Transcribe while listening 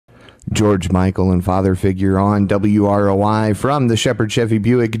George Michael and father figure on WROI from the Shepherd Chevy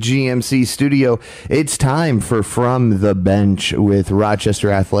Buick GMC studio. It's time for From the Bench with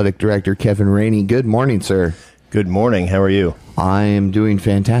Rochester Athletic Director Kevin Renie. Good morning, sir. Good morning. How are you? I am doing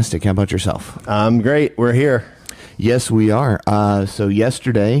fantastic. How about yourself? I'm great. We're here. Yes, we are. So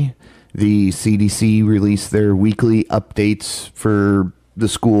yesterday, the CDC released their weekly updates for the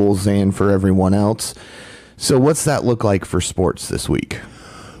schools and for everyone else. So what's that look like for sports this week?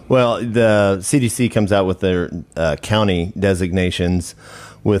 Well, the CDC comes out with their county designations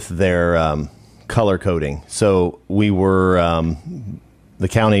with their color coding. So we were, the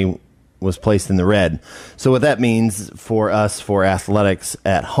county was placed in the red. So what that means for us, for athletics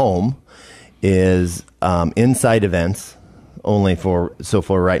at home, is inside events only for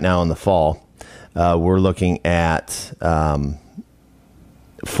right now in the fall. We're looking at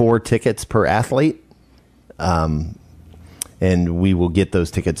 4 tickets per athlete. And we will get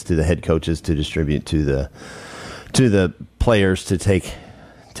those tickets to the head coaches to distribute to the players to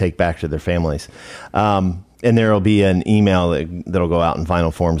take back to their families. And there will be an email that'll go out in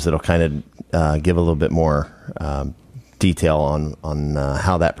final forms that'll kind of give a little bit more detail on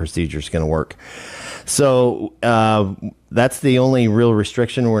how that procedure is going to work. So that's the only real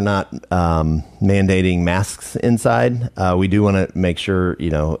restriction. We're not mandating masks inside. We do want to make sure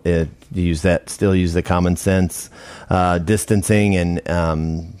still use the common sense distancing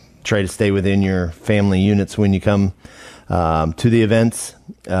and try to stay within your family units when you come to the events.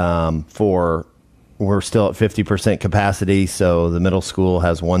 We're still at 50% capacity, so the middle school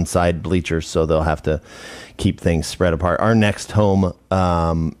has one side bleachers, so they'll have to keep things spread apart. Our next home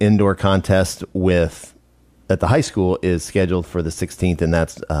indoor contest at the high school is scheduled for the 16th, and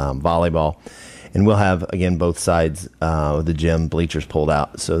that's volleyball. And we'll have, again, both sides of the gym bleachers pulled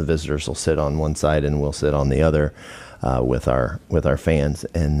out, so the visitors will sit on one side and we'll sit on the other with our fans.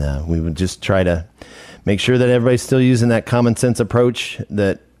 And we would just try to make sure that everybody's still using that common sense approach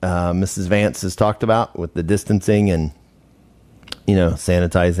that Mrs. Vance has talked about with the distancing and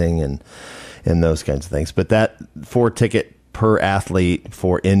sanitizing and those kinds of things. But that 4 ticket per athlete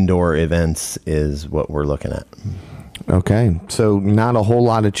for indoor events is what we're looking at. Okay, so not a whole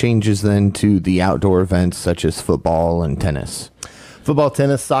lot of changes then to the outdoor events such as football and tennis. Football,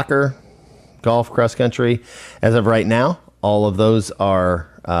 tennis, soccer, golf, cross country. As of right now, all of those are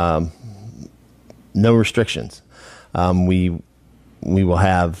no restrictions. We will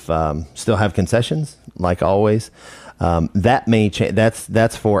have still have concessions like always. That may change.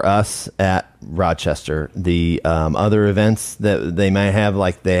 That's for us at Rochester. The other events that they might have,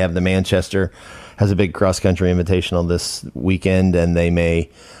 like they have the Manchester has a big cross country invitational this weekend, and they may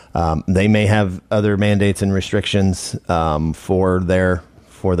have other mandates and restrictions for their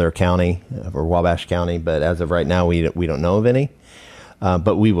county, for Wabash County. But as of right now, we don't know of any.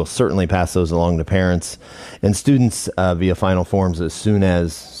 But we will certainly pass those along to parents and students via final forms as soon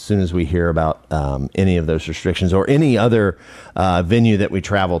as we hear about any of those restrictions or any other venue that we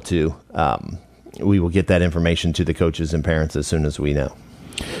travel to. We will get that information to the coaches and parents as soon as we know.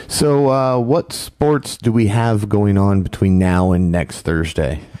 So what sports do we have going on between now and next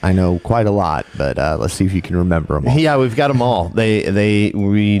Thursday? I know quite a lot, but let's see if you can remember them all. Yeah, we've got them all.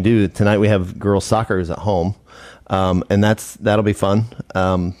 We do. Tonight we have girls soccer is at home. And that'll be fun.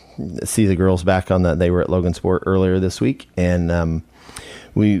 See the girls back on that. They were at Logan Sport earlier this week, and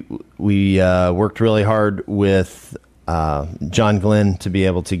we worked really hard with John Glenn to be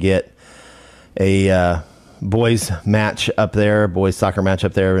able to get a boys soccer match up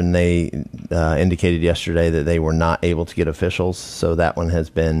there, and they indicated yesterday that they were not able to get officials. So that one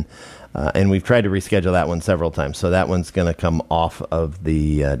has been, and we've tried to reschedule that one several times. So that one's going to come off of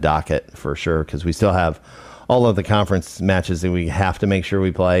the docket for sure, because we still have all of the conference matches that we have to make sure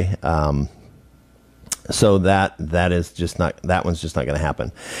we play. So that one's just not going to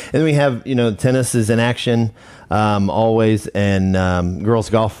happen. And then we have, tennis is in action always, and girls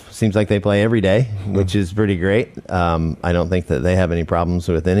golf seems like they play every day, which is pretty great. I don't think that they have any problems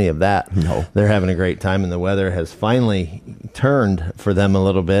with any of that. No. They're having a great time, and the weather has finally turned for them a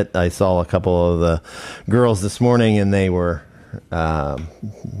little bit. I saw a couple of the girls this morning, and they were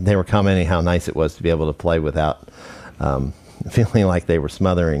commenting how nice it was to be able to play without feeling like they were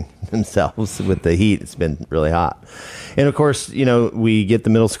smothering themselves with the heat. It's been really hot. And of course, we get the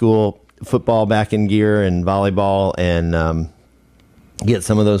middle school football back in gear and volleyball, and get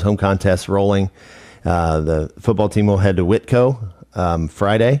some of those home contests rolling. The football team will head to Whitco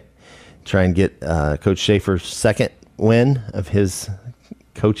Friday, try and get Coach Schaefer's second win of his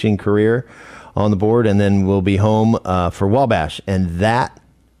coaching career on the board, and then we'll be home for Wabash, and that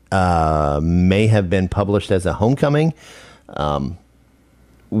may have been published as a homecoming.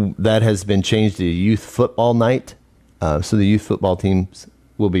 that has been changed to youth football night. So the youth football teams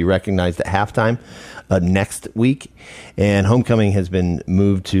will be recognized at halftime next week. And homecoming has been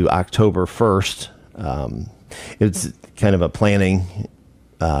moved to October 1st. It's kind of a planning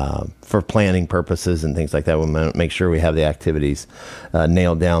for planning purposes and things like that. We'll make sure we have the activities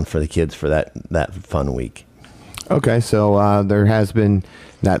nailed down for the kids for that fun week. Okay, so there has been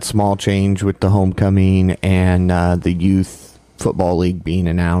that small change with the homecoming and the youth football league being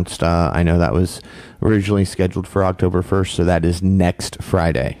announced. I know that was originally scheduled for October 1st, so that is next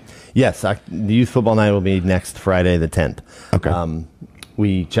Friday. Yes, the youth football night will be next Friday, the 10th. Okay.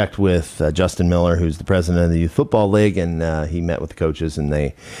 We checked with Justin Miller, who's the president of the Youth Football League, and he met with the coaches, and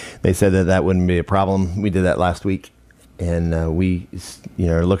they said that wouldn't be a problem. We did that last week, and we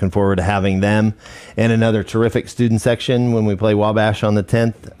are looking forward to having them and another terrific student section when we play Wabash on the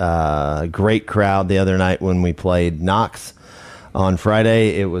 10th. Great crowd the other night when we played Knox on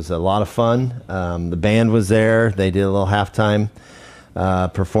Friday. It was a lot of fun. The band was there. They did a little halftime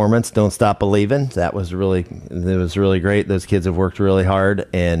performance, Don't Stop Believing. It was really great. Those kids have worked really hard,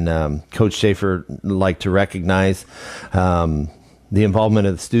 and Coach Schaefer liked to recognize the involvement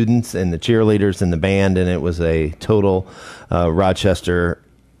of the students and the cheerleaders and the band, and it was a total Rochester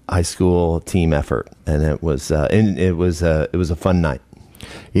High School team effort, and it was a fun night.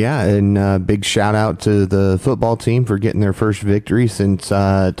 Yeah, and big shout out to the football team for getting their first victory since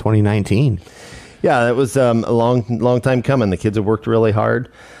 2019. Yeah, it was a long time coming. The kids have worked really hard.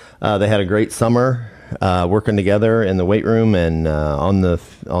 They had a great summer working together in the weight room and on the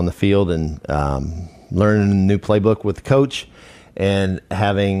field, and learning a new playbook with the coach, and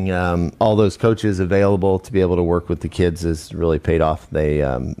having all those coaches available to be able to work with the kids has really paid off.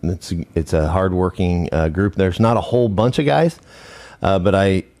 It's a hardworking group. There's not a whole bunch of guys, but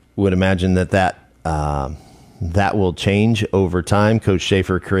I would imagine that will change over time. Coach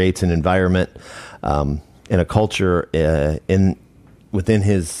Schaefer creates an environment and a culture within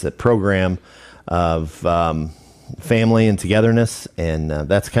his program of family and togetherness, and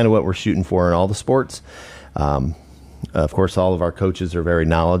that's kind of what we're shooting for in all the sports. Of course, all of our coaches are very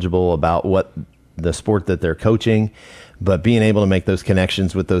knowledgeable about what the sport that they're coaching, but being able to make those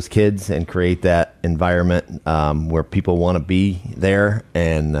connections with those kids and create that environment where people want to be there,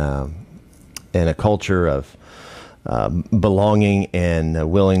 and a culture of belonging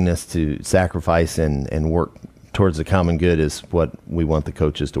and willingness to sacrifice and work towards the common good is what we want the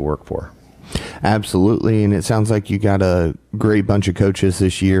coaches to work for. Absolutely, and it sounds like you got a great bunch of coaches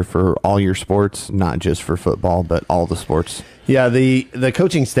this year for all your sports, not just for football, but all the sports. Yeah, the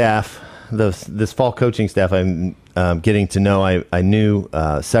coaching staff, this fall coaching staff I'm getting to know, I knew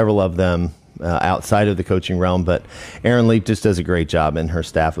several of them outside of the coaching realm, but Erin Leap just does a great job, and her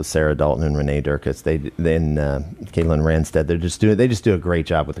staff with Sarah Dalton and Renee Durkis, then Caitlin Ranstead, they just do a great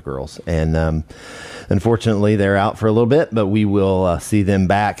job with the girls. And unfortunately, they're out for a little bit, but we will see them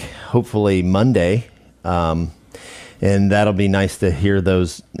back hopefully Monday, and that'll be nice to hear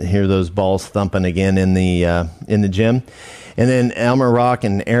those balls thumping again in the gym. And then Elmer Rock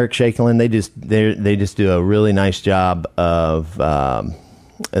and Eric Shakelin, they just do a really nice job of.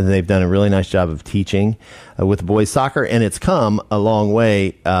 They've done a really nice job of teaching with boys soccer, and it's come a long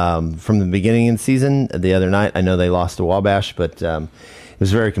way from the beginning of the season. The other night, I know they lost to Wabash, but it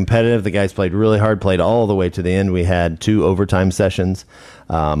was very competitive. The guys played really hard, played all the way to the end. We had 2 overtime sessions.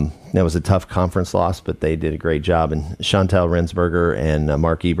 That was a tough conference loss, but they did a great job. And Chantal Rensberger and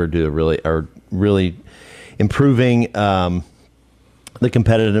Mark Eber are really improving the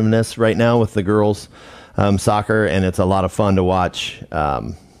competitiveness right now with the girls. Soccer, and it's a lot of fun to watch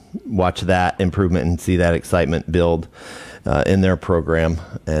that improvement and see that excitement build in their program.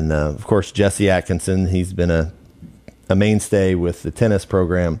 And of course, Jesse Atkinson, he's been a mainstay with the tennis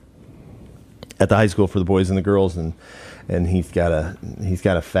program at the high school for the boys and the girls, and he's got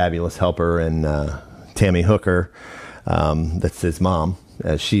a fabulous helper, and Tammy Hooker, that's his mom.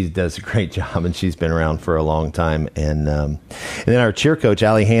 She does a great job, and she's been around for a long time. And then our cheer coach,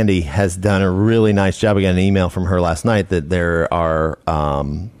 Allie Handy, has done a really nice job. I got an email from her last night that there are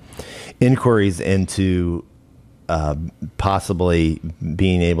inquiries into possibly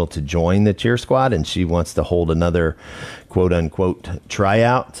being able to join the cheer squad, and she wants to hold another quote-unquote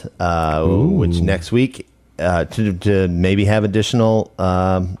tryout, which next week to maybe have additional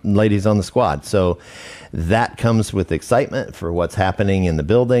ladies on the squad. So that comes with excitement for what's happening in the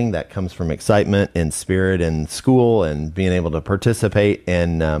building. That comes from excitement and spirit in school and being able to participate.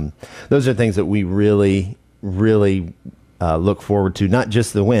 And those are things that we really, really look forward to. Not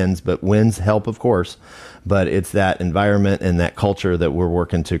just the wins, but wins help, of course. But it's that environment and that culture that we're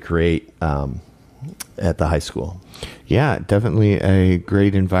working to create at the high school. Yeah, definitely a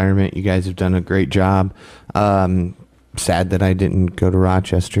great environment. You guys have done a great job. Sad that I didn't go to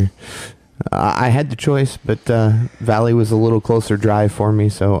Rochester. I had the choice, but Valley was a little closer drive for me,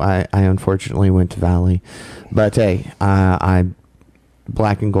 so I unfortunately went to Valley. But hey, I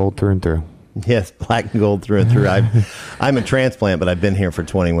black and gold through and through. Yes, black and gold through and through. I'm a transplant, but I've been here for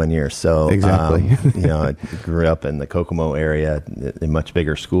 21 years. So exactly, I grew up in the Kokomo area, a much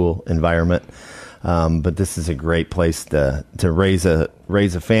bigger school environment. But this is a great place to raise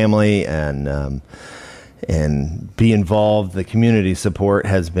a family and be involved. The community support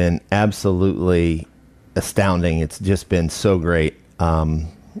has been absolutely astounding. It's just been so great.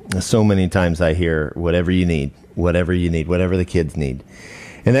 So many times I hear whatever the kids need.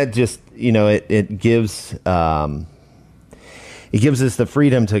 And that just, it gives us the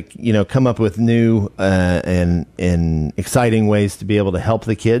freedom to, come up with new and exciting ways to be able to help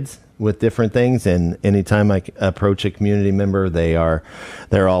the kids with different things. And anytime I approach a community member, they're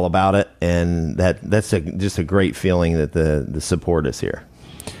all about it. And that's just a great feeling that the support is here.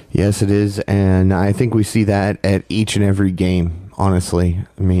 Yes, it is. And I think we see that at each and every game. Honestly,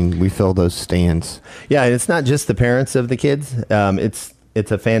 I mean, we fill those stands. Yeah, it's not just the parents of the kids. It's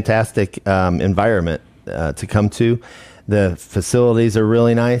a fantastic environment to come to. The facilities are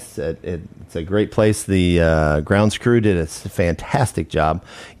really nice. It's a great place. The grounds crew did a fantastic job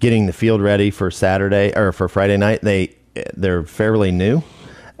getting the field ready for Saturday or for Friday night. They're fairly new,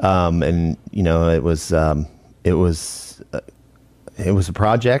 and it was a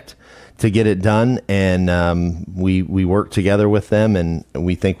project to get it done, and we worked together with them, and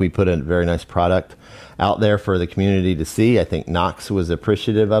we think we put a very nice product out there for the community to see. I think Knox was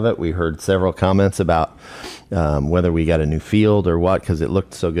appreciative of it. We heard several comments about whether we got a new field or what, because it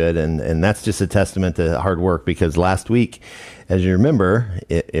looked so good, and that's just a testament to hard work, because last week, as you remember,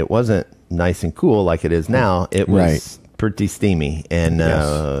 it wasn't nice and cool like it is now. It was pretty steamy, and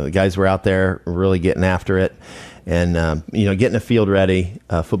guys were out there really getting after it. And, getting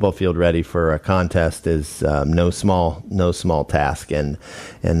a football field ready for a contest is no small task. And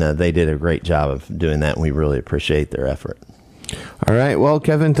they did a great job of doing that, and we really appreciate their effort. All right. Well,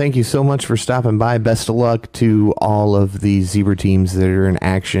 Kevin, thank you so much for stopping by. Best of luck to all of the Zebra teams that are in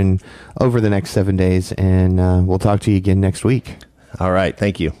action over the next 7 days. And we'll talk to you again next week. All right.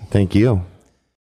 Thank you. Thank you.